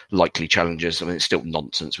we're likely challengers. I mean, it's still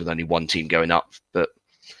nonsense with only one team going up, but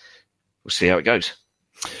we'll see how it goes.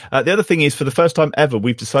 The other thing is, for the first time ever,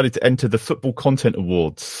 we've decided to enter the Football Content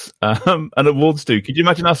Awards. An awards do. Could you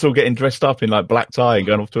imagine us all getting dressed up in like black tie and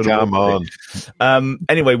going off to an award? Come on.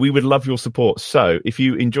 Anyway, we would love your support. So if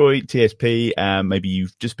you enjoy TSP, maybe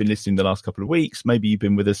you've just been listening the last couple of weeks, maybe you've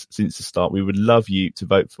been with us since the start, we would love you to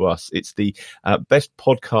vote for us. It's the best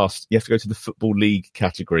podcast. You have to go to the Football League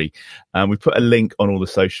category. We put a link on all the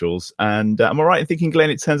socials. And am I right in thinking,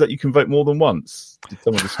 Glenn, it turns out you can vote more than once? Did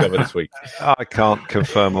someone discover this week? I can't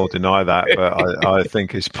confirm or deny that, but I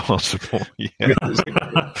think it's possible. Yeah.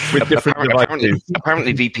 With different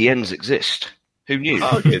apparently VPNs exist. Who knew?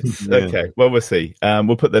 Oh, good. Okay, well, we'll see.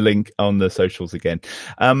 We'll put the link on the socials again.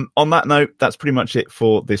 On that note, that's pretty much it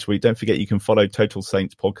for this week. Don't forget you can follow Total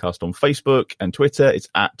Saints Podcast on Facebook and Twitter. It's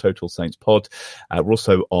at Total Saints Pod. We're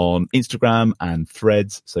also on Instagram and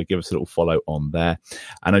Threads, so give us a little follow on there.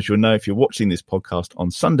 And as you'll know, if you're watching this podcast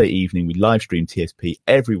on Sunday evening, we live stream TSP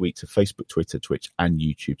every week to Facebook, Twitter, Twitch, and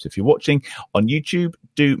YouTube. So if you're watching on YouTube,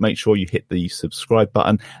 do make sure you hit the subscribe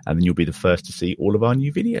button, and then you'll be the first to see all of our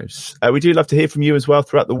new videos. We do love to hear from you as well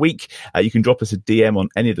throughout the week. You can drop us a DM on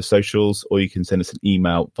any of the socials, or you can send us an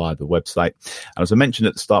email via the website. And as I mentioned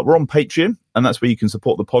at the start, we're on Patreon, and that's where you can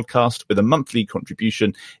support the podcast with a monthly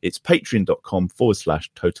contribution. It's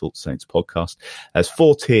patreon.com/Total Saints Podcast. There's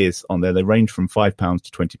 4 tiers on there. They range from £5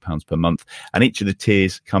 to £20 per month. And each of the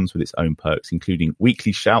tiers comes with its own perks, including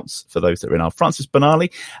weekly shouts for those that are in our Francis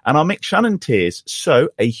Benali and our Mick Shannon tiers. So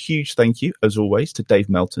a huge thank you, as always, to Dave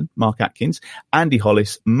Melton, Mark Atkins, Andy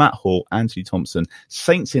Hollis, Matt Hall, Anthony Thompson,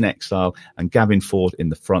 Saints in Exile, and Gavin Ford in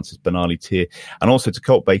the Francis Benali tier. And also to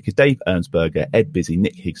Colt Baker, Dave Ernsberger, Ed Busy,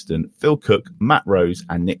 Nick Higston, Phil Cook, Matt Rose,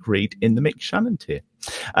 and Nick Reed in the Mick Shannon tier.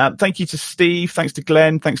 Thank you to Steve. Thanks to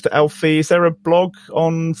Glenn. Thanks to Alfie. Is there a blog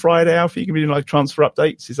on Friday, Alfie? You can be doing like transfer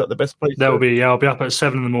updates. Is that the best place? There will be. Yeah, I'll be up at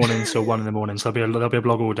 7 in the morning till 1 in the morning. So there'll be a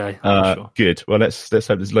blog all day. Sure. Good. Well, let's hope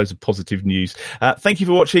there's loads of positive news. Thank you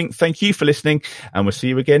for watching. Thank you for listening, and we'll see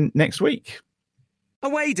you again next week.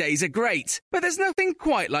 Away days are great, but there's nothing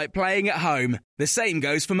quite like playing at home. The same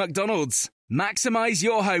goes for McDonald's. Maximise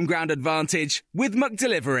your home ground advantage with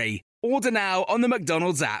McDelivery. Order now on the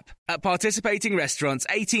McDonald's app. At participating restaurants,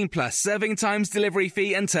 18 plus serving times, delivery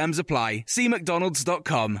fee and terms apply. See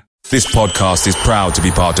mcdonalds.com. This podcast is proud to be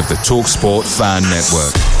part of the TalkSport Fan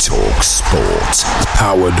Network. TalkSport.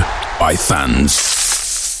 Powered by fans.